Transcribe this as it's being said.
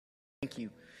thank you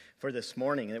for this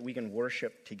morning, that we can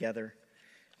worship together,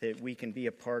 that we can be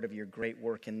a part of your great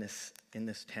work in this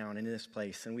town, in this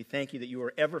place. And we thank you that you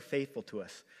are ever faithful to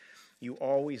us. You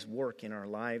always work in our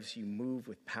lives. You move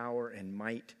with power and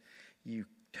might. You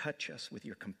touch us with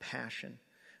your compassion.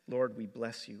 Lord, we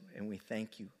bless you and we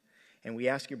thank you. And we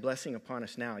ask your blessing upon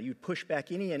us now. You push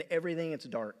back any and everything that's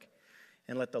dark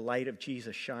and let the light of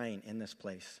Jesus shine in this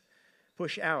place.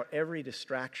 Push out every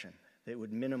distraction that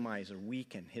would minimize or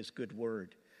weaken his good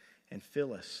word, and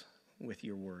fill us with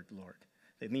your word, Lord,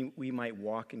 that we might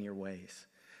walk in your ways.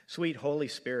 Sweet Holy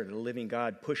Spirit of the living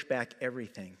God, push back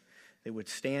everything that would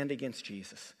stand against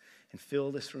Jesus, and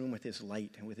fill this room with his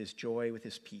light and with his joy, with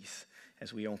his peace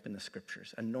as we open the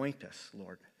scriptures. Anoint us,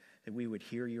 Lord, that we would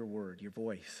hear your word, your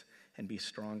voice, and be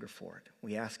stronger for it.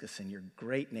 We ask this in your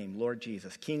great name, Lord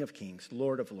Jesus, King of kings,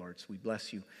 Lord of lords. We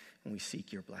bless you and we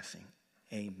seek your blessing.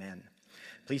 Amen.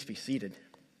 Please be seated.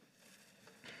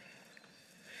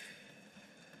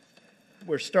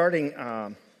 We're starting,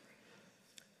 I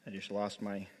just lost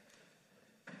my,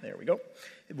 there we go.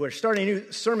 We're starting a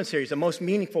new sermon series, The Most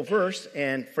Meaningful Verse,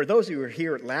 and for those of you who were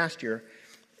here last year,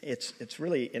 it's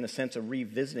really, in a sense, a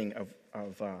revisiting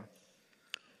of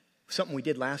something we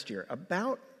did last year.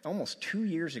 About almost 2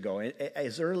 years ago,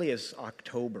 as early as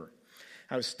October,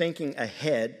 I was thinking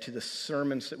ahead to the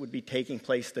sermons that would be taking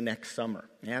place the next summer.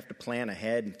 You have to plan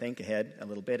ahead and think ahead a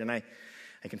little bit. And I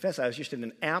confess I was just at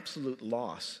an absolute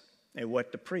loss at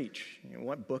what to preach.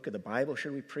 What book of the Bible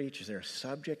should we preach? Is there a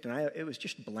subject? And it was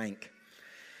just blank.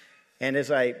 And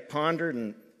as I pondered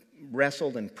and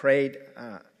wrestled and prayed,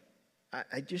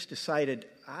 I just decided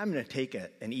I'm going to take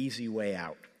an easy way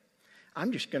out.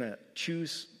 I'm just going to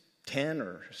choose 10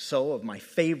 or so of my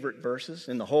favorite verses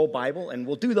in the whole Bible, and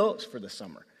we'll do those for the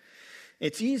summer.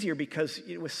 It's easier because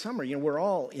with summer, we're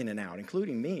all in and out,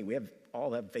 including me. We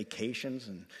all have vacations,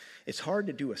 and it's hard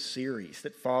to do a series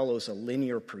that follows a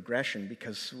linear progression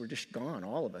because we're just gone,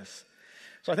 all of us.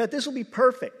 So I thought this will be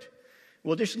perfect.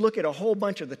 We'll just look at a whole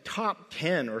bunch of the top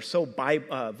 10 or so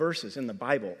verses in the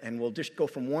Bible, and we'll just go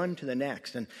from one to the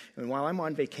next. And while I'm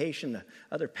on vacation, the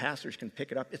other pastors can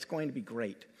pick it up. It's going to be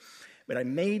great. But I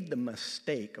made the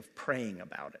mistake of praying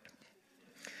about it.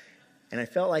 And I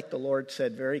felt like the Lord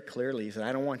said very clearly, he said,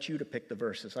 I don't want you to pick the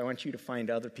verses. I want you to find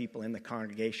other people in the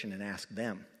congregation and ask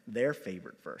them their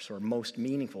favorite verse or most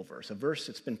meaningful verse, a verse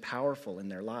that's been powerful in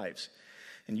their lives.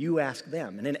 And you ask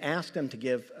them, and then ask them to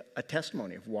give a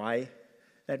testimony of why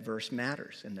that verse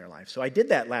matters in their life. So I did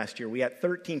that last year. We had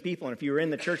 13 people, and if you were in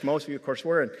the church, most of you, of course,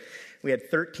 were, and we had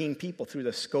 13 people through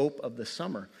the scope of the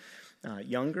summer.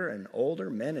 Younger and older,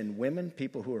 men and women,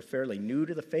 people who are fairly new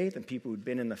to the faith and people who'd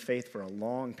been in the faith for a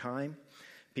long time,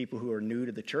 people who are new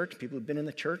to the church, people who've been in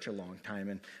the church a long time,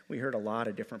 and we heard a lot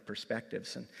of different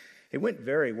perspectives, and it went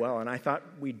very well, and I thought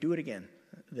we'd do it again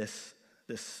this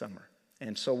summer.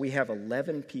 And so we have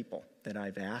 11 people that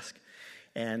I've asked,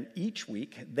 and each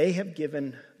week they have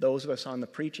given, those of us on the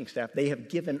preaching staff, they have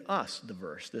given us the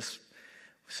verse. This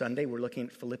Sunday we're looking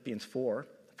at Philippians 4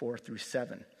 through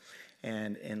 7.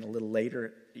 And a little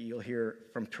later, you'll hear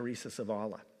from Teresa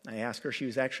Zavala. I asked her, she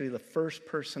was actually the first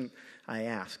person I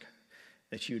asked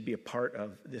that she would be a part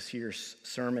of this year's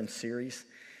sermon series.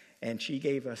 And she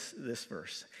gave us this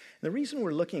verse. And the reason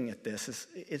we're looking at this is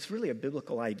it's really a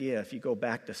biblical idea. If you go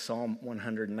back to Psalm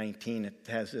 119, it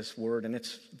has this word, and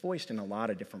it's voiced in a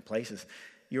lot of different places.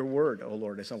 Your word, O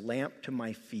Lord, is a lamp to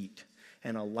my feet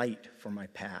and a light for my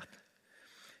path.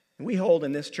 We hold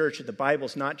in this church that the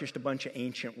Bible's not just a bunch of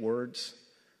ancient words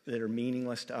that are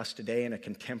meaningless to us today in a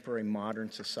contemporary modern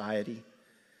society.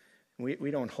 We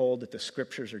don't hold that the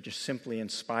scriptures are just simply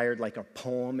inspired like a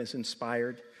poem is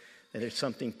inspired, that it's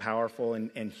something powerful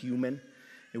and human.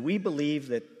 And we believe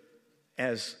that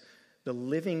as the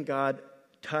living God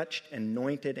touched,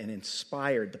 anointed, and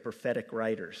inspired the prophetic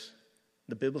writers,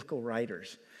 the biblical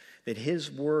writers, that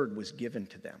his word was given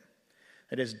to them.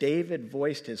 That as David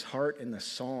voiced his heart in the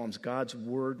Psalms, God's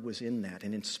word was in that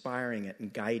and inspiring it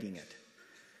and guiding it.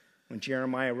 When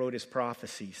Jeremiah wrote his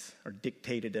prophecies or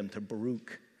dictated them to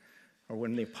Baruch, or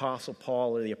when the Apostle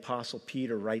Paul or the Apostle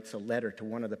Peter writes a letter to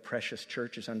one of the precious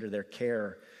churches under their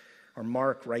care, or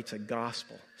Mark writes a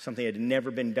gospel, something that had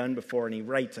never been done before, and he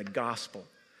writes a gospel.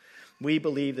 We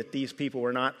believe that these people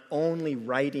were not only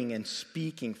writing and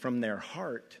speaking from their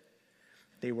heart,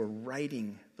 they were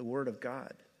writing the word of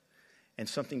God. And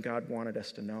something God wanted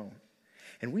us to know.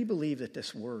 And we believe that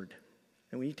this word,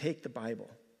 and when you take the Bible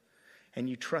and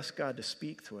you trust God to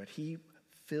speak through it, he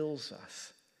fills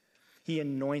us. He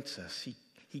anoints us.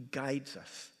 He guides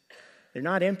us. They're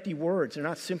not empty words. They're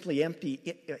not simply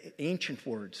empty ancient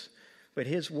words, but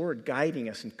his word guiding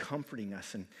us and comforting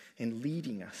us and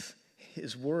leading us.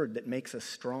 his word that makes us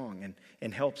strong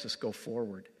and helps us go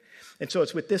forward. And so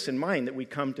it's with this in mind that we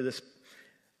come to this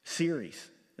series,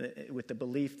 with the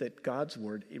belief that God's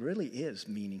word, it really is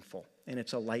meaningful, and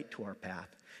it's a light to our path.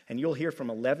 And you'll hear from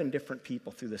 11 different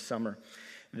people through the summer.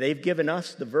 They've given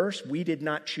us the verse. We did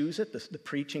not choose it, the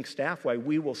preaching staff, why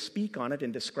we will speak on it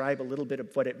and describe a little bit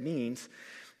of what it means.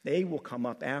 They will come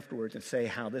up afterwards and say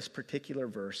how this particular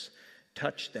verse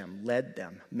touched them, led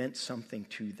them, meant something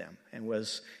to them, and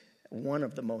was one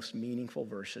of the most meaningful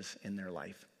verses in their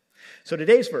life. So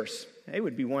today's verse, it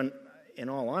would be one, in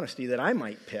all honesty, that I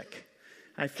might pick.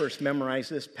 I first memorized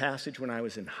this passage when I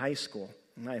was in high school,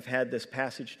 and I've had this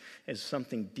passage as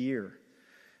something dear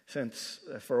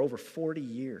for over 40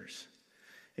 years.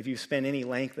 If you've spent any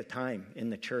length of time in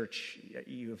the church,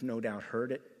 you have no doubt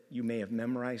heard it. You may have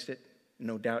memorized it.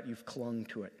 No doubt you've clung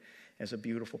to it as a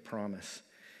beautiful promise.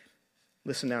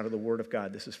 Listen now to the word of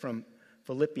God. This is from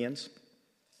Philippians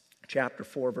chapter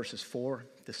 4, verses 4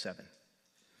 to 7.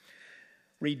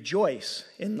 Rejoice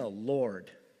in the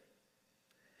Lord.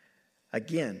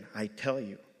 Again, I tell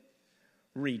you,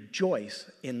 rejoice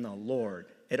in the Lord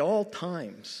at all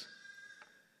times.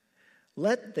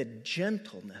 Let the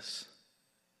gentleness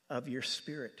of your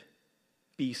spirit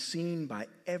be seen by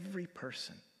every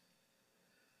person,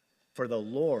 for the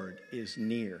Lord is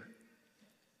near.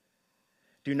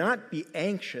 Do not be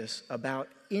anxious about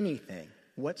anything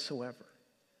whatsoever,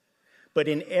 but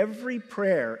in every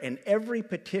prayer and every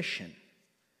petition,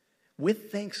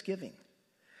 with thanksgiving,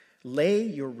 lay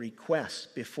your requests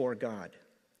before God,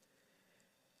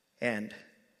 and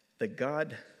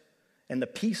the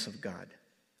peace of God,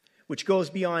 which goes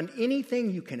beyond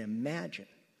anything you can imagine,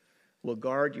 will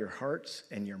guard your hearts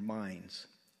and your minds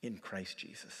in Christ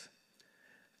Jesus.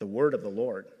 The word of the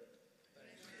Lord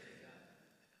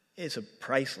is a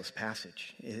priceless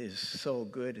passage. It is so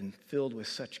good and filled with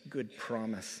such good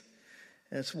promise.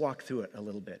 And let's walk through it a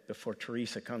little bit before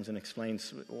Teresa comes and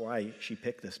explains why she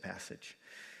picked this passage.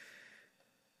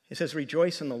 It says,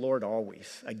 rejoice in the Lord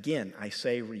always. Again, I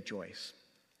say rejoice.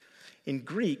 In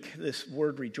Greek, this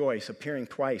word rejoice, appearing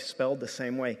twice, spelled the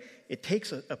same way, it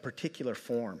takes a particular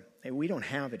form. And we don't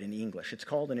have it in English. It's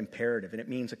called an imperative, and it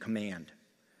means a command.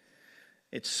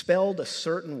 It's spelled a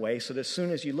certain way so that as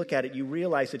soon as you look at it, you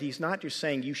realize that he's not just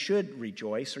saying you should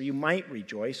rejoice, or you might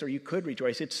rejoice, or you could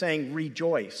rejoice. It's saying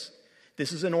rejoice.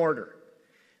 This is an order.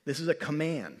 This is a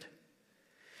command.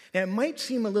 Now, it might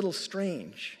seem a little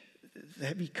strange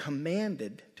to be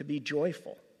commanded to be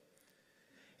joyful.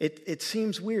 It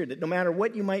seems weird that no matter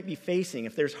what you might be facing,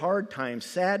 if there's hard times,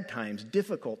 sad times,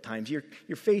 difficult times, you're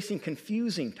facing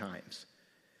confusing times.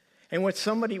 And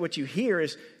what you hear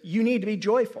is, you need to be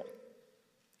joyful.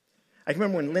 I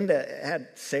remember when Linda had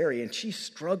Sari, and she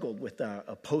struggled with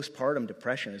a postpartum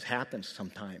depression, as happens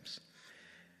sometimes.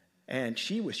 And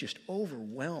she was just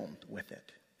overwhelmed with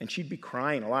it. And she'd be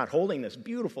crying a lot, holding this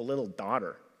beautiful little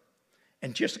daughter,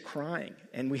 and just crying.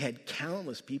 And we had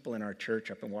countless people in our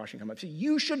church up in Washington come up and say,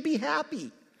 you should be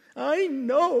happy. I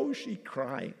know, she'd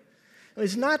cry.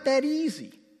 It's not that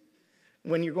easy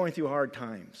when you're going through hard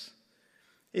times.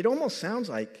 It almost sounds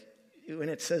like, when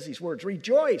it says these words,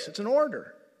 rejoice, it's an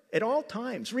order. At all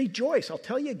times, rejoice. I'll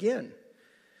tell you again,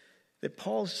 that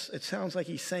it sounds like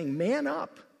he's saying, man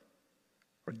up,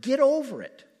 or get over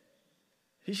it.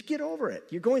 Just get over it.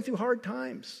 You're going through hard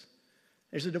times.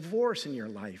 There's a divorce in your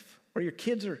life, or your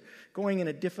kids are going in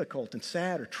a difficult and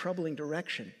sad or troubling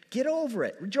direction. Get over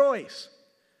it. Rejoice.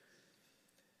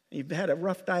 You've had a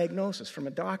rough diagnosis from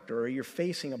a doctor, or you're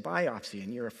facing a biopsy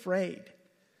and you're afraid.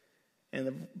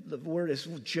 And the word is,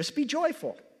 just be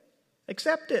joyful.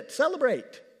 Accept it.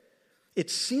 Celebrate. It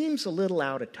seems a little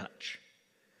out of touch.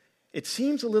 It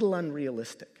seems a little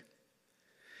unrealistic.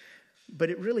 But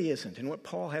it really isn't. And what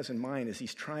Paul has in mind is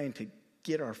he's trying to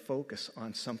get our focus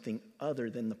on something other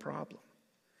than the problem.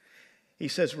 He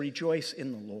says, rejoice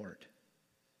in the Lord.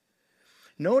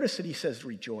 Notice that he says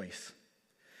rejoice.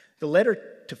 The letter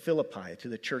to Philippi, to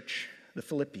the church, the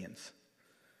Philippians,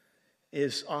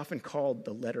 is often called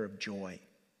the letter of joy.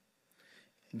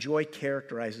 And joy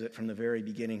characterizes it from the very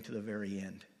beginning to the very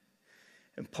end.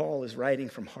 And Paul is writing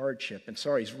from hardship,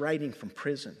 he's writing from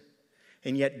prison.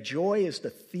 And yet joy is the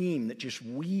theme that just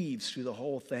weaves through the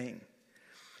whole thing.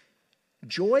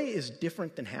 Joy is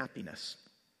different than happiness.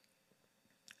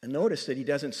 And notice that he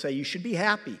doesn't say you should be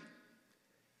happy.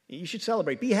 You should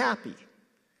celebrate. Be happy.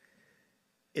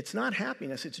 It's not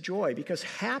happiness, it's joy. Because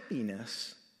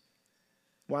happiness,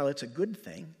 while it's a good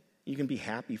thing, you can be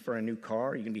happy for a new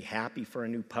car, you can be happy for a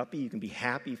new puppy, you can be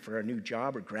happy for a new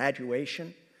job or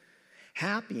graduation.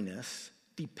 Happiness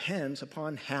depends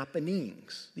upon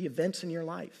happenings, the events in your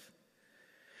life.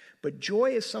 But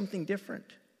joy is something different.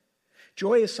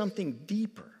 Joy is something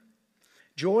deeper.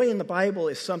 Joy in the Bible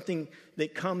is something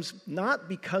that comes not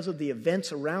because of the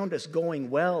events around us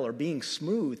going well or being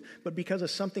smooth, but because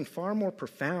of something far more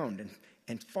profound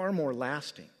and far more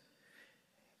lasting.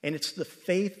 And it's the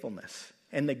faithfulness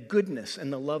and the goodness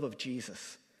and the love of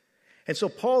Jesus. And so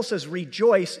Paul says,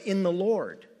 rejoice in the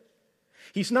Lord.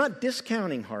 He's not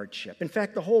discounting hardship. In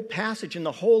fact, the whole passage in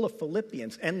the whole of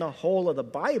Philippians and the whole of the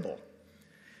Bible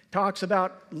talks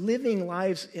about living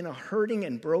lives in a hurting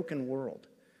and broken world.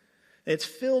 It's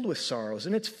filled with sorrows,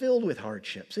 and it's filled with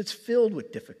hardships. It's filled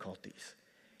with difficulties.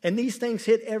 And these things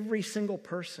hit every single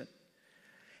person.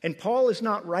 And Paul is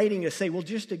not writing to say, well,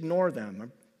 just ignore them, or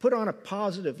put on a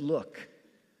positive look.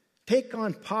 Take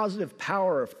on positive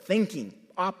power of thinking,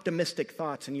 optimistic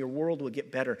thoughts, and your world will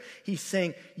get better. He's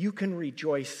saying you can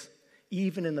rejoice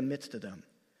even in the midst of them.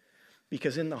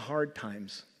 Because in the hard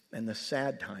times, and the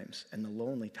sad times, and the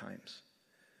lonely times,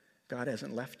 God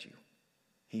hasn't left you.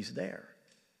 He's there.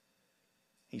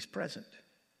 He's present.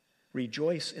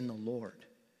 Rejoice in the Lord,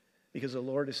 because the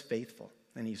Lord is faithful,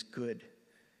 and He's good,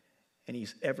 and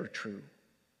He's ever true.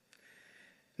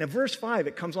 Now, verse 5,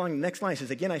 it comes along, the next line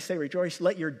says, again I say rejoice,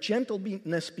 let your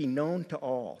gentleness be known to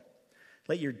all.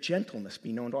 Let your gentleness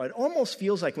be known to all. It almost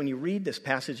feels like when you read this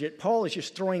passage, that Paul is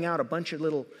just throwing out a bunch of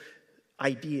little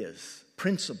ideas,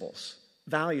 principles,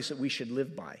 values that we should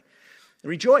live by.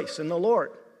 Rejoice in the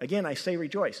Lord. Again, I say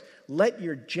rejoice. Let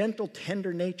your gentle,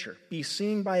 tender nature be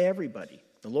seen by everybody.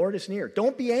 The Lord is near.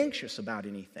 Don't be anxious about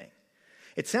anything.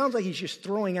 It sounds like he's just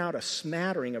throwing out a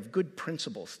smattering of good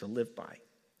principles to live by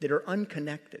that are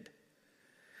unconnected.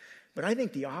 But I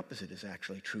think the opposite is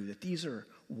actually true, that these are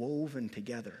woven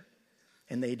together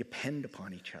and they depend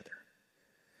upon each other.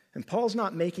 And Paul's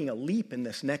not making a leap in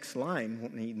this next line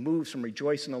when he moves from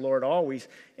rejoice in the Lord always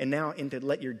and now into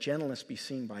let your gentleness be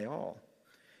seen by all.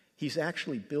 He's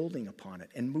actually building upon it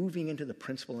and moving into the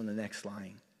principle in the next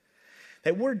line.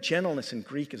 That word gentleness in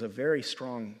Greek is a very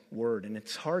strong word, and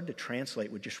it's hard to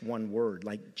translate with just one word,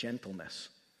 like gentleness.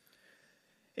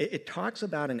 It talks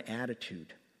about an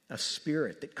attitude, a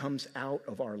spirit that comes out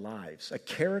of our lives, a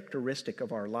characteristic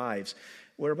of our lives,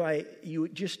 whereby you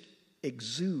just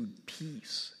exude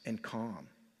peace and calm.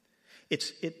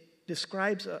 It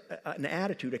describes an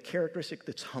attitude, a characteristic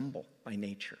that's humble by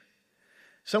nature.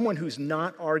 Someone who's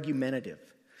not argumentative.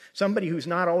 Somebody who's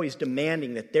not always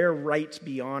demanding that their rights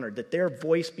be honored, that their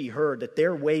voice be heard, that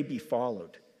their way be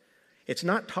followed. It's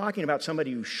not talking about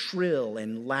somebody who's shrill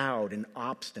and loud and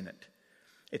obstinate.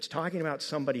 It's talking about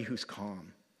somebody who's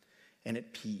calm and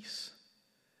at peace.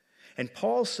 And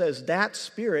Paul says that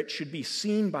spirit should be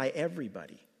seen by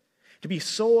everybody. To be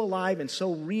so alive and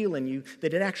so real in you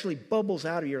that it actually bubbles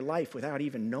out of your life without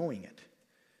even knowing it.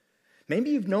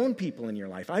 Maybe you've known people in your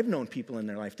life, I've known people in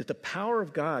their life, that the power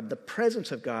of God, the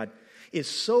presence of God is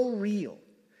so real,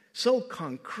 so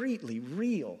concretely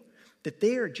real, that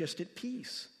they are just at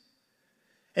peace.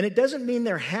 And it doesn't mean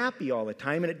they're happy all the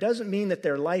time, and it doesn't mean that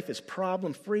their life is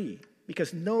problem-free,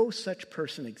 because no such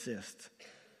person exists.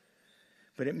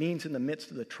 But it means in the midst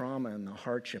of the trauma and the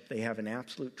hardship, they have an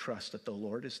absolute trust that the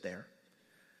Lord is there,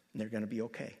 and they're going to be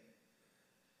okay.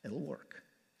 It'll work.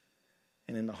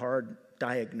 And in the hard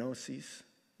diagnoses,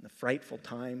 the frightful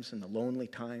times and the lonely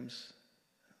times,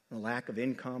 the lack of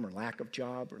income or lack of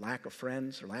job or lack of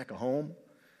friends or lack of home,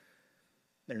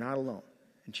 they're not alone.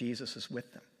 And Jesus is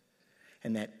with them.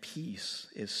 And that peace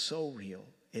is so real,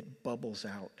 it bubbles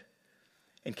out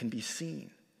and can be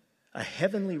seen. A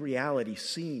heavenly reality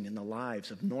seen in the lives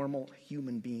of normal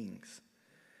human beings.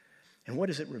 And what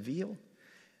does it reveal?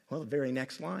 Well, the very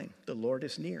next line, the Lord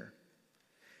is near.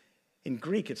 In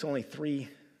Greek, it's only three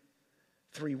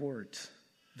words,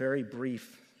 very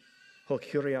brief. Ho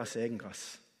kyrios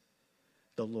engos.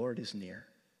 The Lord is near.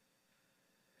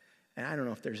 And I don't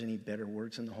know if there's any better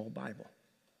words in the whole Bible.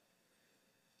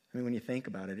 I mean, when you think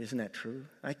about it, isn't that true?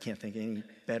 I can't think of any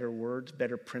better words,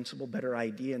 better principle, better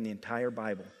idea in the entire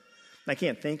Bible. I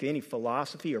can't think of any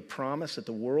philosophy or promise that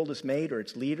the world has made or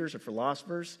its leaders or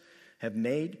philosophers have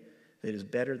made that is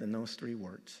better than those three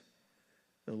words.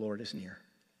 The Lord is near.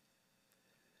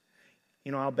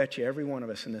 You know, I'll bet you every one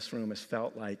of us in this room has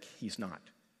felt like he's not.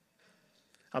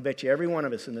 I'll bet you every one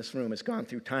of us in this room has gone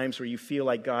through times where you feel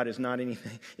like God is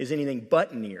anything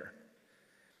but near.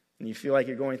 And you feel like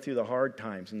you're going through the hard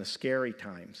times and the scary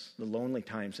times, the lonely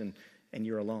times, and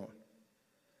you're alone.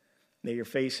 That you're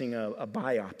facing a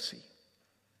biopsy,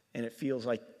 and it feels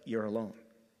like you're alone.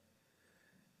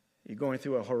 You're going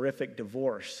through a horrific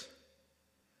divorce,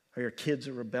 or your kids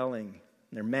are rebelling,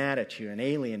 and they're mad at you and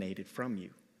alienated from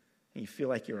you. And you feel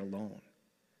like you're alone.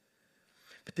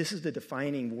 But this is the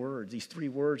defining words. These three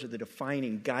words are the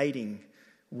defining, guiding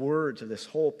words of this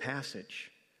whole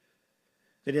passage,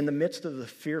 that in the midst of the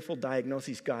fearful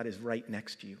diagnoses, God is right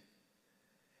next to you.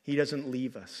 He doesn't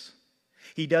leave us.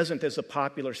 He doesn't, as the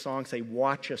popular songs say,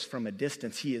 watch us from a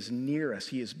distance. He is near us.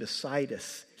 He is beside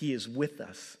us. He is with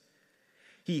us.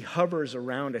 He hovers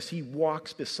around us. He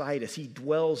walks beside us. He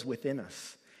dwells within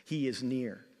us. He is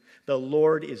near. The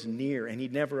Lord is near, and He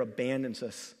never abandons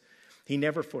us. He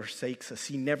never forsakes us.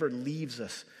 He never leaves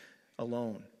us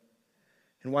alone.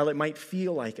 And while it might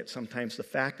feel like it sometimes, the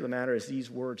fact of the matter is these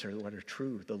words are what are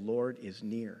true. The Lord is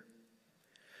near.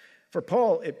 For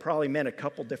Paul, it probably meant a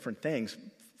couple different things.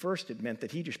 First, it meant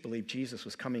that he just believed Jesus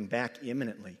was coming back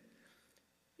imminently.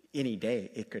 Any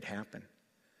day it could happen.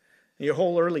 The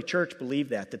whole early church believed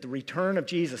that the return of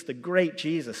Jesus, the great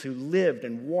Jesus who lived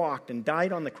and walked and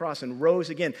died on the cross and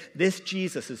rose again, this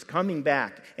Jesus is coming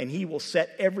back and He will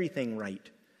set everything right.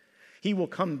 He will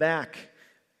come back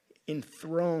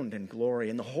enthroned in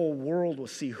glory, and the whole world will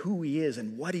see who He is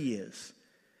and what He is.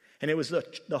 And it was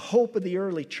the hope of the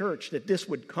early church that this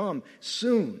would come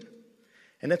soon.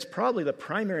 And that's probably the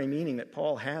primary meaning that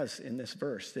Paul has in this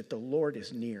verse, that the Lord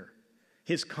is near.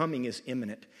 His coming is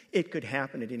imminent. It could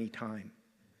happen at any time.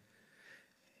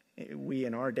 We,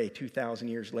 in our day, 2,000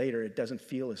 years later, it doesn't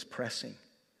feel as pressing.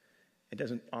 It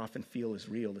doesn't often feel as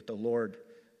real that the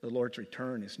Lord's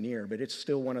return is near, but it's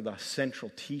still one of the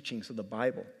central teachings of the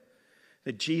Bible.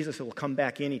 That Jesus will come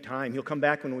back any time. He'll come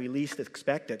back when we least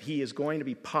expect it. He is going to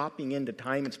be popping into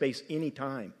time and space any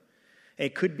time.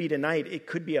 It could be tonight, it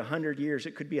could be 100 years,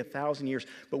 it could be 1,000 years,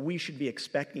 but we should be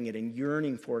expecting it and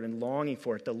yearning for it and longing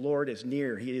for it. The Lord is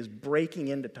near. He is breaking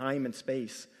into time and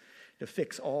space to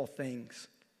fix all things.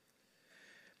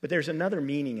 But there's another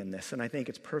meaning in this, and I think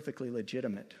it's perfectly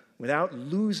legitimate. Without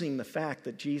losing the fact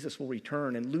that Jesus will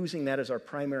return and losing that as our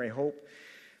primary hope,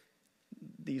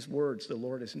 these words, the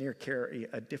Lord is near, carry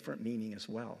a different meaning as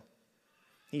well.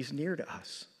 He's near to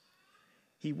us.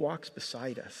 He walks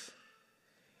beside us.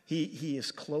 He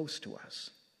is close to us.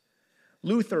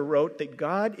 Luther wrote that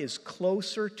God is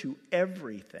closer to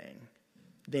everything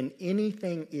than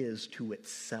anything is to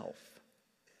itself.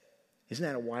 Isn't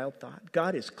that a wild thought?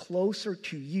 God is closer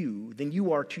to you than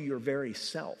you are to your very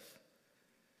self.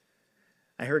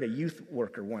 I heard a youth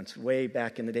worker once, way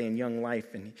back in the day in Young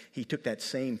Life, and he took that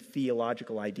same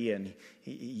theological idea and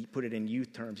he put it in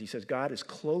youth terms. He says, God is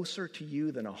closer to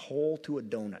you than a hole to a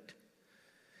donut.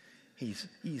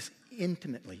 He's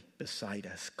intimately beside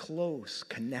us, close,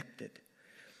 connected.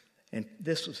 And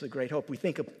this was the great hope. We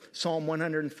think of Psalm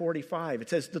 145. It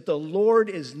says that the Lord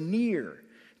is near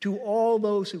to all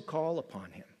those who call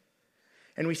upon Him.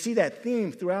 And we see that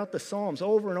theme throughout the Psalms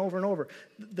over and over and over.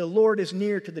 The Lord is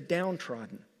near to the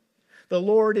downtrodden. The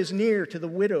Lord is near to the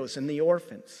widows and the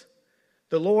orphans.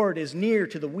 The Lord is near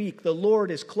to the weak. The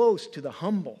Lord is close to the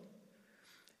humble.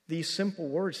 These simple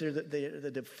words, they're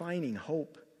the defining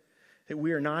hope. That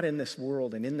we are not in this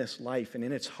world and in this life and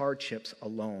in its hardships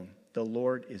alone. The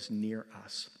Lord is near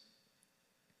us.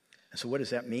 And so what does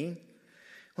that mean?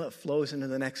 Well, it flows into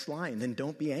the next line. Then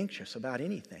don't be anxious about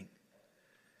anything.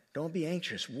 Don't be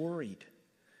anxious, worried,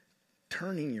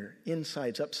 turning your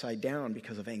insides upside down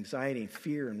because of anxiety and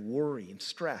fear and worry and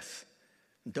stress.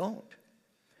 Don't.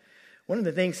 One of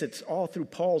the things that's all through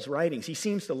Paul's writings, he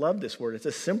seems to love this word. It's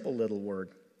a simple little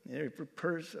word.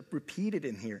 It's repeated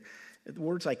in here.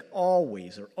 Words like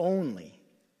always or only.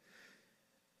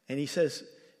 And he says,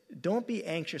 don't be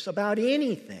anxious about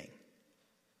anything.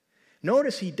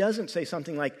 Notice he doesn't say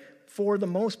something like, for the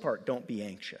most part, don't be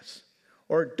anxious.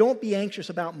 Or don't be anxious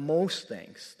about most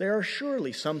things. There are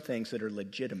surely some things that are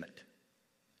legitimate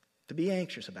to be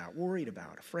anxious about, worried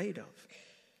about, afraid of.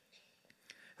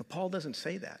 But Paul doesn't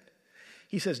say that.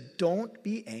 He says, don't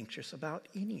be anxious about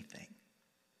anything.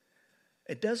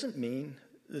 It doesn't mean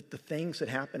that the things that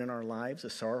happen in our lives, the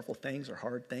sorrowful things or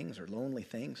hard things or lonely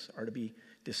things, are to be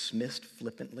dismissed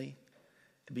flippantly,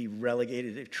 to be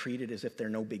relegated or treated as if they're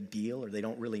no big deal or they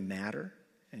don't really matter,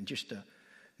 and just to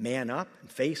man up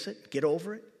and face it, get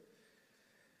over it.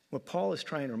 What Paul is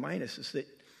trying to remind us is that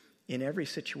in every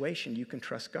situation you can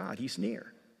trust God. He's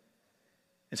near.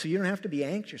 And so you don't have to be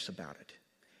anxious about it.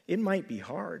 It might be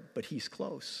hard, but He's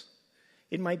close.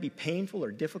 It might be painful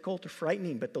or difficult or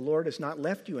frightening, but the Lord has not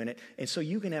left you in it, and so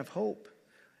you can have hope.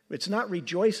 It's not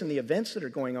rejoice in the events that are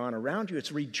going on around you.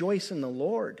 It's rejoice in the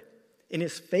Lord, in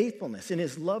His faithfulness, in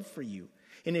His love for you,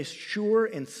 in His sure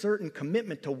and certain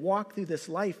commitment to walk through this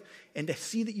life and to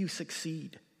see that you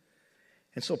succeed.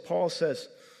 And so Paul says,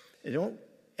 don't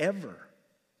ever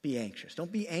be anxious.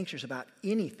 Don't be anxious about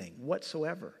anything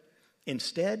whatsoever.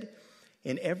 Instead,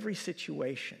 in every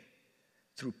situation,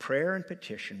 through prayer and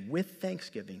petition, with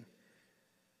thanksgiving,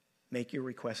 make your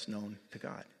requests known to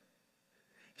God.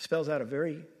 spells out a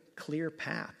very clear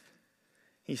path.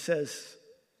 He says,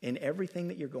 in everything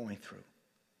that you're going through,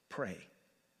 pray.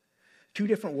 Two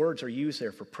different words are used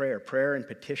there for prayer and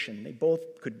petition. They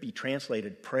both could be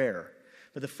translated prayer.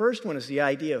 But the first one is the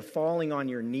idea of falling on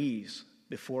your knees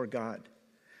before God,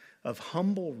 of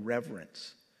humble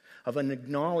reverence, of an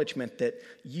acknowledgement that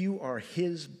you are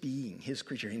his being, his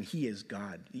creature, and he is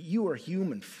God. You are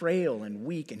human, frail and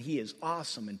weak, and he is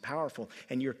awesome and powerful,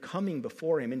 and you're coming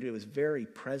before him into his very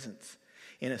presence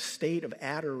in a state of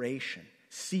adoration,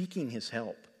 seeking his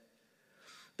help.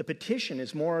 The petition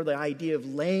is more the idea of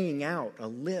laying out a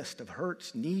list of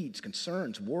hurts, needs,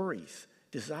 concerns, worries,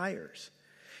 desires,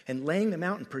 and laying them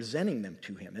out and presenting them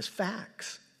to him as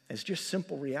facts, as just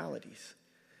simple realities.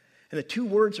 And the two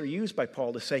words are used by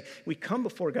Paul to say, we come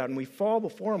before God and we fall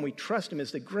before him, we trust him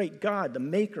as the great God, the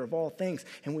maker of all things,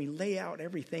 and we lay out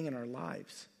everything in our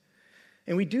lives.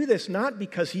 And we do this not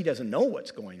because he doesn't know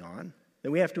what's going on,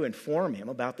 that we have to inform him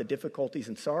about the difficulties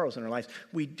and sorrows in our lives.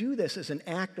 We do this as an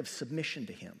act of submission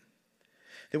to him.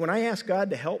 That when I ask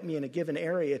God to help me in a given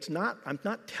area, I'm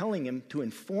not telling him to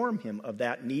inform him of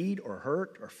that need or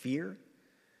hurt or fear,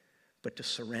 but to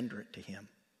surrender it to him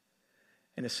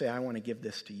and to say, I want to give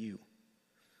this to you.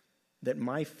 That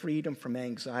my freedom from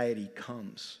anxiety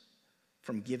comes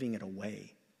from giving it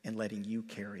away and letting you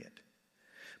carry it.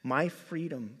 My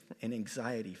freedom and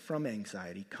anxiety from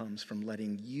anxiety comes from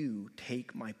letting you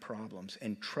take my problems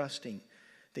and trusting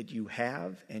that you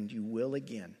have and you will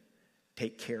again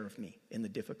take care of me in the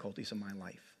difficulties of my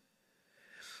life.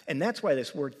 And that's why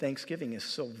this word thanksgiving is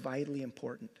so vitally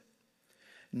important.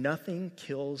 Nothing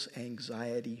kills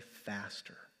anxiety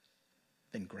faster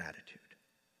than gratitude.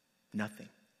 Nothing.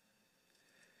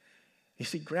 You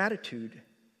see, gratitude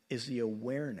is the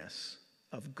awareness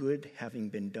of good having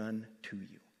been done to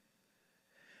you.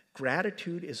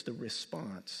 Gratitude is the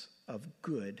response of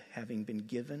good having been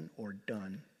given or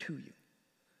done to you.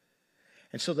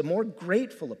 And so the more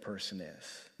grateful a person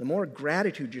is, the more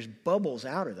gratitude just bubbles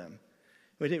out of them.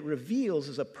 What it reveals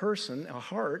is a person, a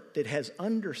heart that has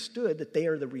understood that they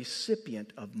are the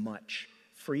recipient of much,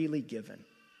 freely given.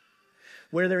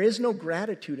 Where there is no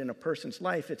gratitude in a person's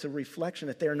life, it's a reflection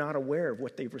that they're not aware of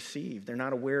what they've received. They're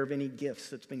not aware of any gifts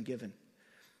that's been given.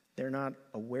 They're not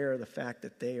aware of the fact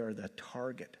that they are the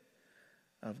target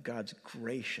of God's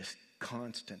gracious,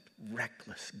 constant,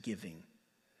 reckless giving.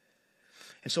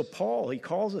 And so Paul, he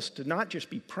calls us to not just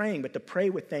be praying, but to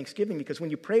pray with thanksgiving, because when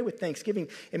you pray with thanksgiving,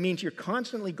 it means you're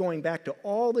constantly going back to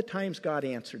all the times God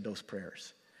answered those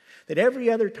prayers. That every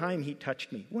other time he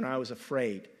touched me when I was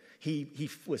afraid, he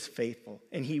was faithful,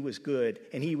 and he was good,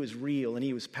 and he was real, and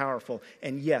he was powerful.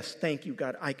 And yes, thank you,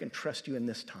 God, I can trust you in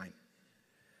this time.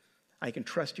 I can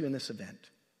trust you in this event.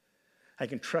 I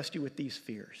can trust you with these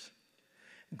fears.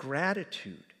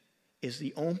 Gratitude is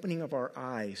the opening of our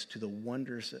eyes to the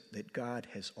wonders that God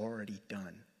has already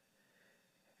done.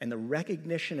 And the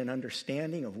recognition and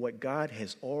understanding of what God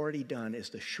has already done is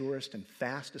the surest and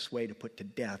fastest way to put to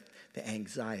death the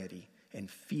anxiety and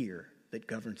fear that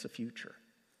governs the future.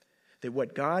 That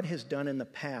what God has done in the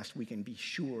past, we can be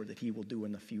sure that he will do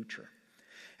in the future.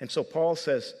 And so Paul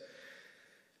says,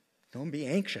 don't be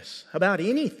anxious about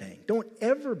anything. Don't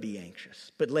ever be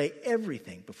anxious, but lay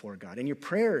everything before God. And your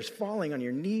prayers falling on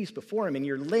your knees before him, and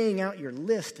you're laying out your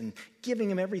list and giving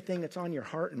him everything that's on your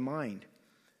heart and mind.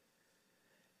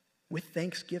 With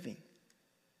thanksgiving,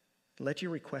 let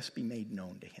your requests be made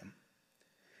known to him.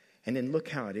 And then look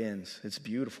how it ends. It's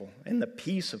beautiful. And the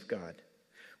peace of God,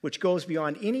 which goes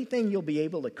beyond anything you'll be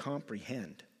able to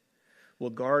comprehend,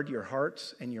 will guard your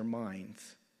hearts and your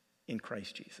minds in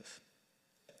Christ Jesus.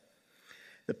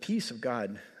 The peace of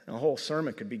God, a whole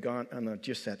sermon could be gone on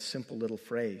just that simple little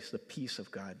phrase, the peace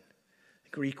of God. The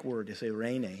Greek word is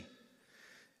eirene,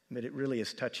 but it really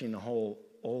is touching the whole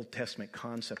Old Testament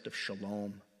concept of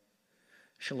shalom.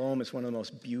 Shalom is one of the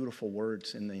most beautiful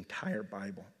words in the entire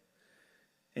Bible.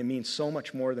 It means so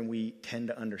much more than we tend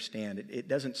to understand. It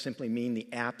doesn't simply mean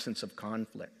the absence of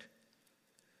conflict.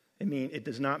 It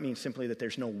does not mean simply that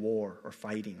there's no war or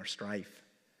fighting or strife.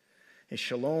 And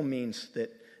shalom means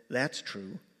that that's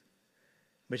true,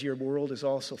 but your world is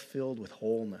also filled with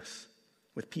wholeness,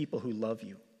 with people who love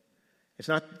you. It's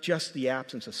not just the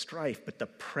absence of strife, but the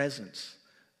presence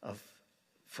of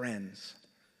friends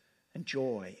and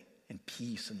joy and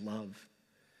peace and love,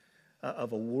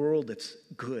 of a world that's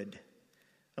good,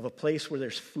 of a place where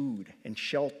there's food and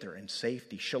shelter and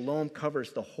safety. Shalom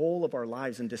covers the whole of our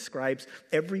lives and describes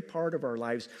every part of our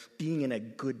lives being in a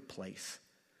good place,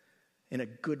 in a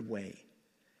good way.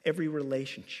 Every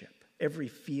relationship, every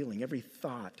feeling, every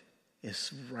thought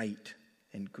is right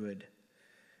and good.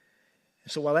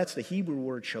 So while that's the Hebrew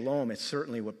word shalom, it's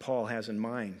certainly what Paul has in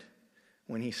mind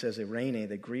when he says eirene,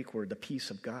 the Greek word, the peace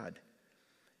of God.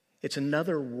 It's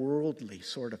another worldly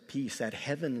sort of peace, that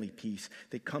heavenly peace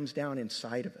that comes down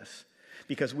inside of us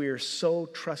because we are so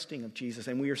trusting of Jesus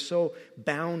and we are so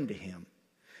bound to him.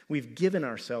 We've given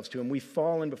ourselves to him. We've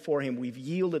fallen before him. We've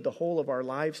yielded the whole of our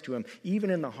lives to him, even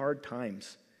in the hard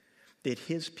times, that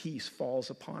his peace falls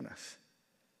upon us.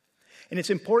 And it's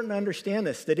important to understand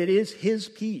this, that it is his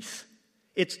peace.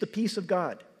 It's the peace of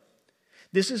God.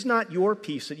 This is not your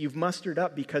peace that you've mustered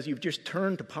up because you've just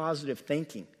turned to positive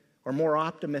thinking or more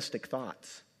optimistic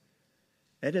thoughts.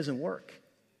 That doesn't work.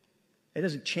 It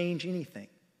doesn't change anything.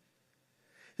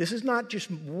 This is not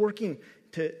just working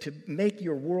to make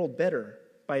your world better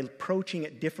by approaching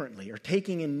it differently or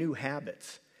taking in new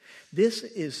habits. This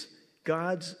is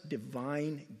God's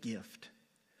divine gift.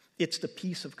 It's the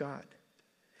peace of God.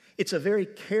 It's a very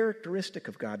characteristic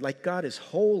of God, like God is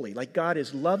holy, like God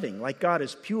is loving, like God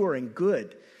is pure and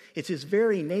good. It's his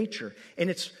very nature,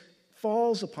 and it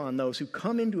falls upon those who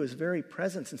come into his very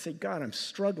presence and say, God, I'm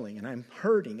struggling, and I'm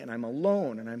hurting, and I'm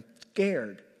alone, and I'm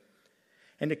scared.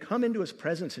 And to come into his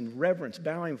presence in reverence,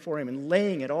 bowing before him, and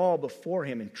laying it all before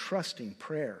him in trusting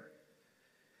prayer,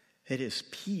 that his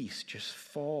peace just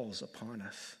falls upon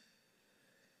us.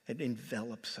 It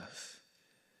envelops us,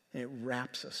 and it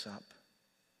wraps us up.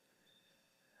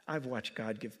 I've watched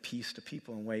God give peace to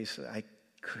people in ways that I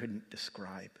couldn't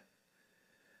describe.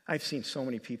 I've seen so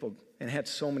many people and had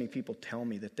so many people tell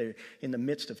me that they're in the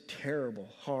midst of terrible,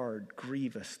 hard,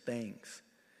 grievous things.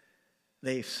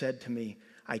 They've said to me,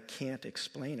 I can't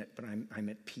explain it, but I'm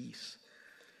at peace.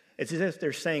 It's as if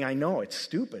they're saying, I know it's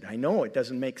stupid. I know it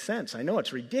doesn't make sense. I know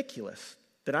it's ridiculous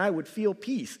that I would feel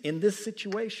peace in this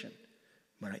situation,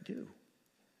 but I do.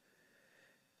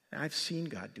 And I've seen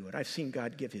God do it. I've seen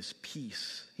God give his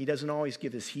peace. He doesn't always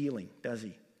give his healing, does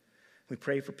he? We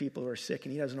pray for people who are sick,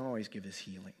 and he doesn't always give his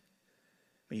healing.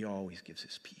 But he always gives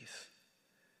his peace.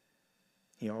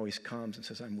 He always comes and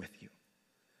says, I'm with you.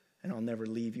 And I'll never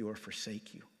leave you or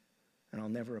forsake you. And I'll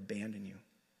never abandon you.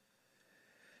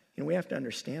 You know, we have to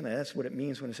understand that. That's what it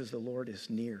means when it says the Lord is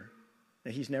near.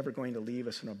 That he's never going to leave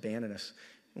us and abandon us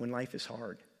when life is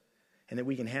hard. And that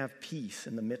we can have peace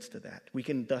in the midst of that. We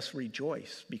can thus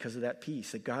rejoice because of that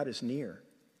peace, that God is near.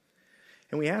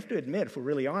 And we have to admit, if we're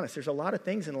really honest, there's a lot of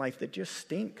things in life that just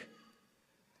stink.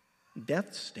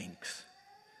 Death stinks.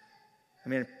 I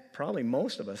mean, probably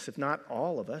most of us, if not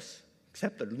all of us,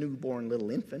 except the newborn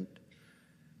little infant,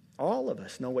 all of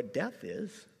us know what death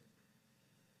is.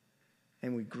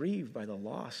 And we grieve by the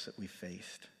loss that we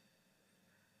faced.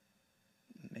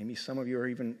 Maybe some of you are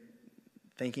even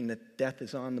thinking that death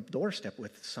is on the doorstep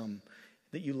with some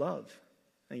that you love,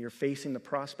 and you're facing the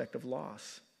prospect of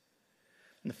loss.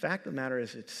 And the fact of the matter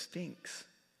is, it stinks.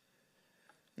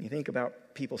 And you think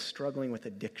about people struggling with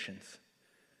addictions,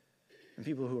 and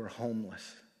people who are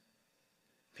homeless,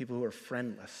 people who are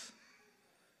friendless,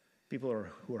 people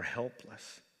who are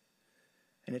helpless.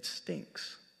 And it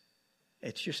stinks.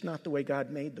 It's just not the way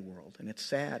God made the world, and it's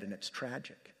sad and it's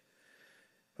tragic.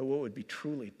 But what would be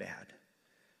truly bad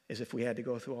is if we had to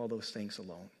go through all those things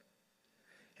alone.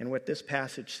 And what this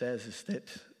passage says is that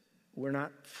we're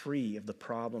not free of the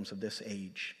problems of this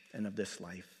age and of this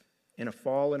life. In a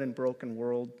fallen and broken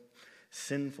world,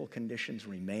 sinful conditions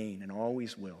remain and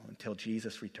always will until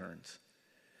Jesus returns.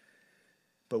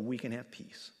 But we can have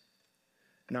peace,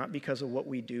 not because of what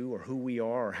we do or who we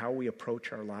are or how we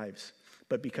approach our lives,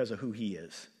 but because of who he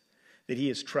is. That he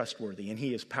is trustworthy and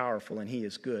he is powerful and he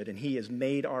is good and he has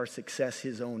made our success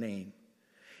his own aim.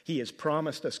 He has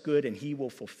promised us good and he will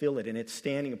fulfill it, and it's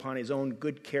standing upon his own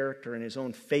good character and his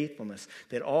own faithfulness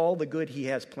that all the good he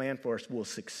has planned for us will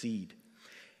succeed.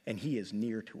 And he is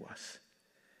near to us.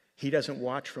 He doesn't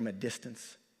watch from a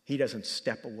distance. He doesn't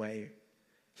step away.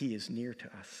 He is near to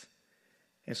us.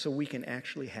 And so we can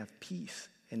actually have peace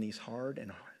in these hard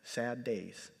and sad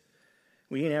days.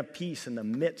 We can have peace in the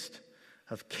midst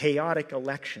of chaotic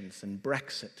elections and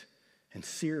Brexit and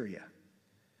Syria.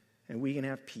 And we can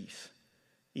have peace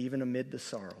even amid the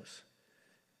sorrows.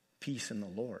 Peace in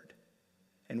the Lord.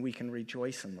 And we can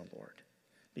rejoice in the Lord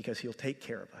because he'll take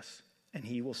care of us and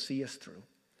he will see us through.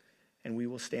 And we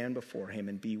will stand before him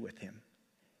and be with him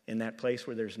in that place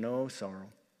where there's no sorrow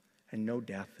and no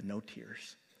death and no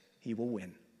tears. He will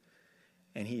win.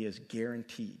 And he is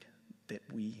guaranteed that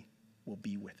we will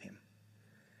be with him.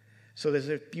 So there's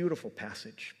a beautiful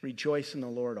passage. Rejoice in the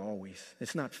Lord always.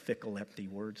 It's not fickle, empty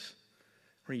words.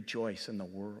 Rejoice in the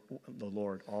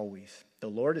Lord always. The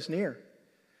Lord is near.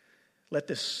 Let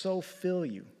this so fill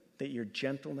you that your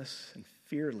gentleness and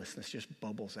fearlessness just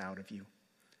bubbles out of you.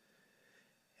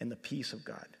 And the peace of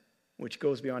God which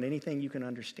goes beyond anything you can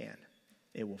understand.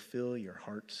 It will fill your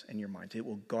hearts and your minds. It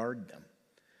will guard them.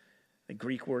 The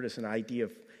Greek word is an idea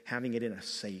of having it in a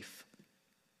safe,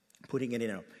 putting it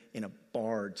in a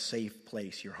barred, safe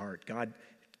place, your heart. God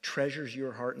treasures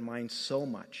your heart and mind so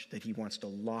much that he wants to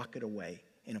lock it away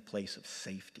in a place of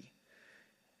safety.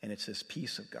 And it's this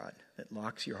peace of God that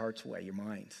locks your hearts away, your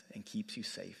minds, and keeps you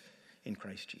safe in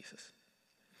Christ Jesus.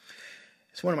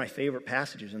 It's one of my favorite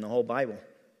passages in the whole Bible.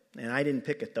 And I didn't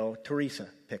pick it, though. Teresa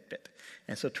picked it.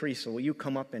 And so, Teresa, will you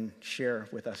come up and share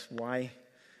with us why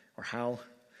or how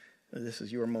this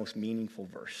is your most meaningful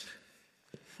verse?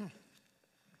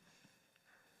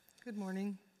 Good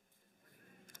morning.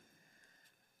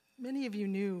 Many of you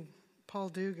knew Paul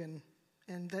Dugan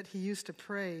and that he used to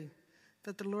pray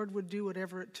that the Lord would do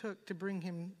whatever it took to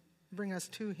bring us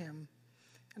to him.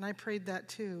 And I prayed that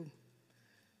too,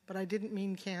 but I didn't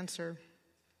mean cancer.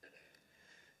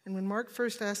 And when Mark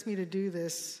first asked me to do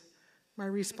this, my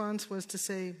response was to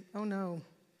say, oh no,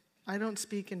 I don't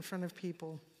speak in front of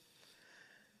people.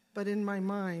 But in my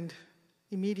mind,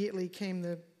 immediately came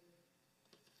the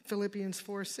Philippians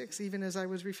 4:6, even as I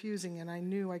was refusing, and I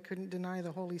knew I couldn't deny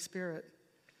the Holy Spirit.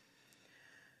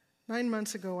 9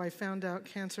 months ago, I found out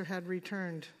cancer had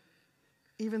returned,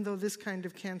 even though this kind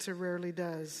of cancer rarely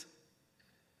does.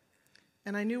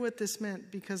 And I knew what this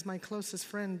meant because my closest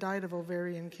friend died of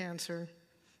ovarian cancer,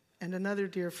 and another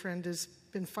dear friend has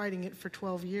been fighting it for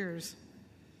 12 years.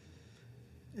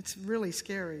 It's really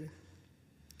scary.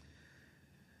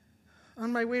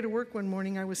 On my way to work one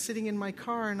morning, I was sitting in my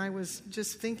car and I was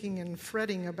just thinking and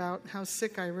fretting about how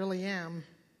sick I really am,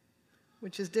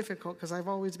 which is difficult because I've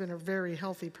always been a very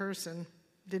healthy person,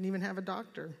 didn't even have a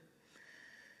doctor.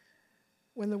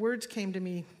 When the words came to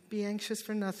me, be anxious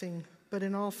for nothing, but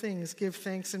in all things give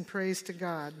thanks and praise to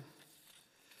God,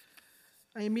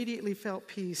 I immediately felt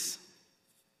peace,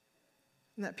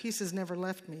 and that peace has never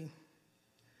left me.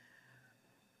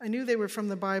 I knew they were from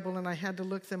the Bible and I had to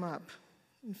look them up.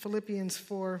 In Philippians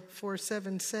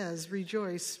 4:7 says,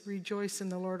 rejoice, rejoice in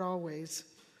the Lord always.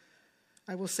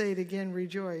 I will say it again,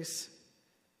 rejoice.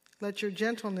 Let your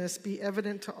gentleness be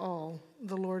evident to all,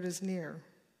 the Lord is near.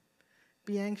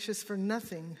 Be anxious for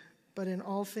nothing, but in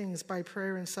all things by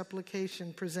prayer and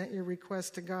supplication present your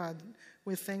requests to God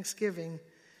with thanksgiving,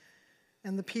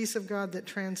 and the peace of God that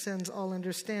transcends all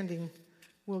understanding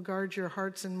will guard your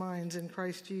hearts and minds in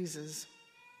Christ Jesus.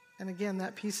 And again,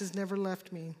 that peace has never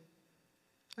left me.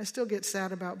 I still get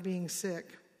sad about being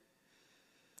sick.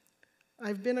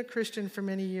 I've been a Christian for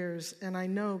many years, and I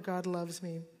know God loves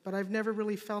me, but I've never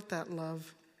really felt that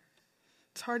love.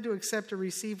 It's hard to accept or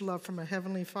receive love from a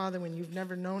heavenly Father when you've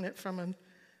never known it from an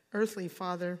earthly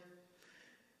father,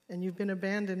 and you've been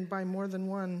abandoned by more than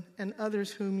one, and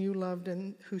others whom you loved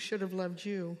and who should have loved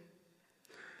you.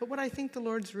 But what I think the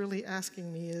Lord's really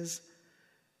asking me is,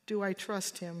 do I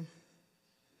trust him?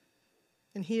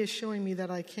 And he is showing me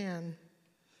that I can.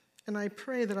 And I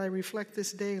pray that I reflect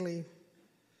this daily,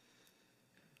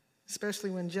 especially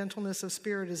when gentleness of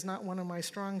spirit is not one of my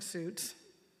strong suits.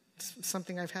 It's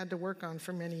something I've had to work on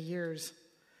for many years.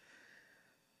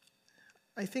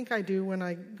 I think I do when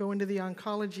I go into the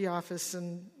oncology office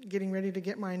and getting ready to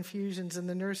get my infusions, and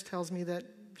the nurse tells me that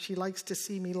she likes to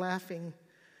see me laughing,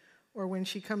 or when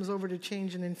she comes over to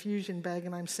change an infusion bag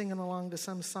and I'm singing along to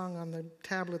some song on the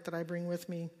tablet that I bring with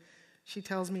me. She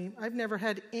tells me, I've never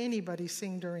had anybody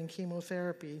sing during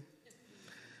chemotherapy.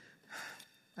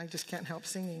 I just can't help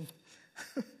singing.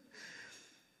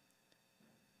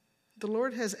 The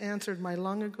Lord has answered my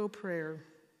long ago prayer.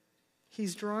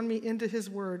 He's drawn me into his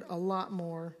word a lot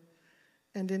more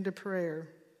and into prayer.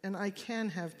 And I can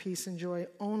have peace and joy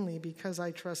only because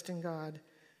I trust in God.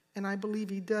 And I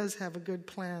believe he does have a good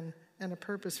plan and a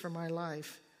purpose for my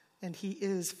life. And he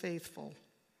is faithful.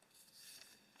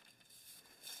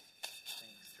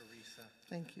 Thanks, Teresa.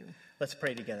 Thank you. Let's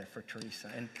pray together for Teresa.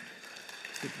 And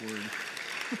good word.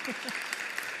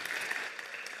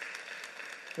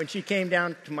 When she came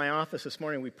down to my office this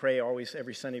morning, we pray always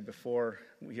every Sunday before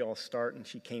we all start, and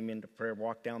she came into prayer,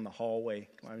 walked down the hallway.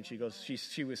 I mean,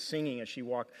 she was singing as she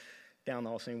walked down the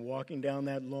hall, saying, walking down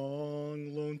that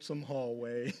long, lonesome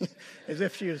hallway, as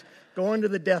if she was going to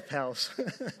the death house.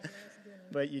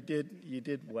 But you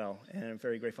did well, and I'm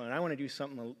very grateful. And I want to do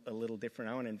something a little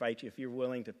different. I want to invite you, if you're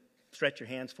willing to stretch your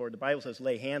hands forward. The Bible says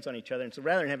lay hands on each other, and so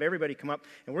rather than have everybody come up,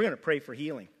 and we're going to pray for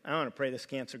healing. I want to pray this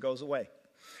cancer goes away.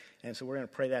 And so we're going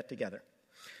to pray that together.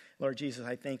 Lord Jesus,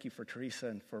 I thank you for Teresa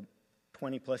and for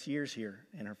 20 plus years here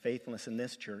and her faithfulness in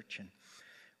this church and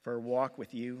for her walk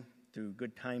with you through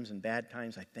good times and bad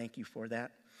times. I thank you for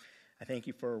that. I thank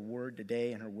you for her word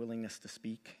today and her willingness to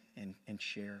speak and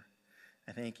share.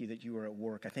 I thank you that you are at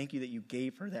work. I thank you that you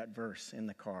gave her that verse in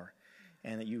the car,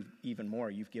 and that you've given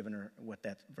her what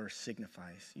that verse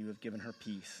signifies. You have given her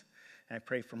peace. And I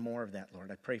pray for more of that,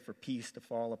 Lord. I pray for peace to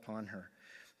fall upon her,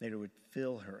 that it would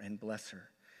fill her and bless her,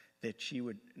 that she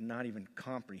would not even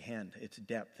comprehend its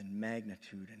depth and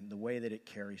magnitude and the way that it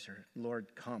carries her. Lord,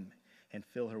 come and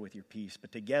fill her with your peace.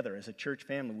 But together, as a church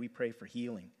family, we pray for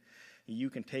healing.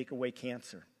 You can take away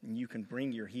cancer, and you can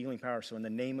bring your healing power. So in the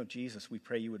name of Jesus, we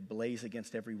pray you would blaze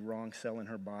against every wrong cell in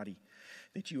her body,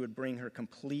 that you would bring her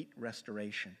complete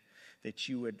restoration, that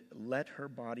you would let her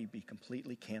body be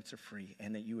completely cancer-free,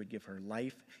 and that you would give her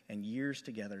life and years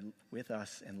together with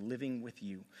us and living with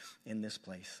you in this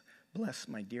place. Bless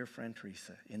my dear friend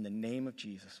Teresa in the name of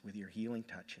Jesus with your healing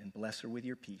touch, and bless her with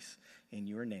your peace in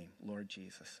your name, Lord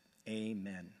Jesus.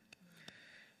 Amen.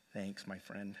 Thanks, my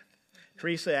friend.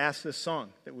 Teresa asked this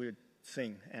song that we would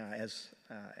sing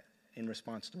in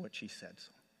response to what she said.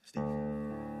 So, Steve.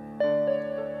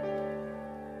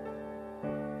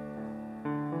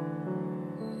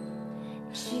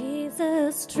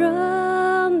 Jesus, strong.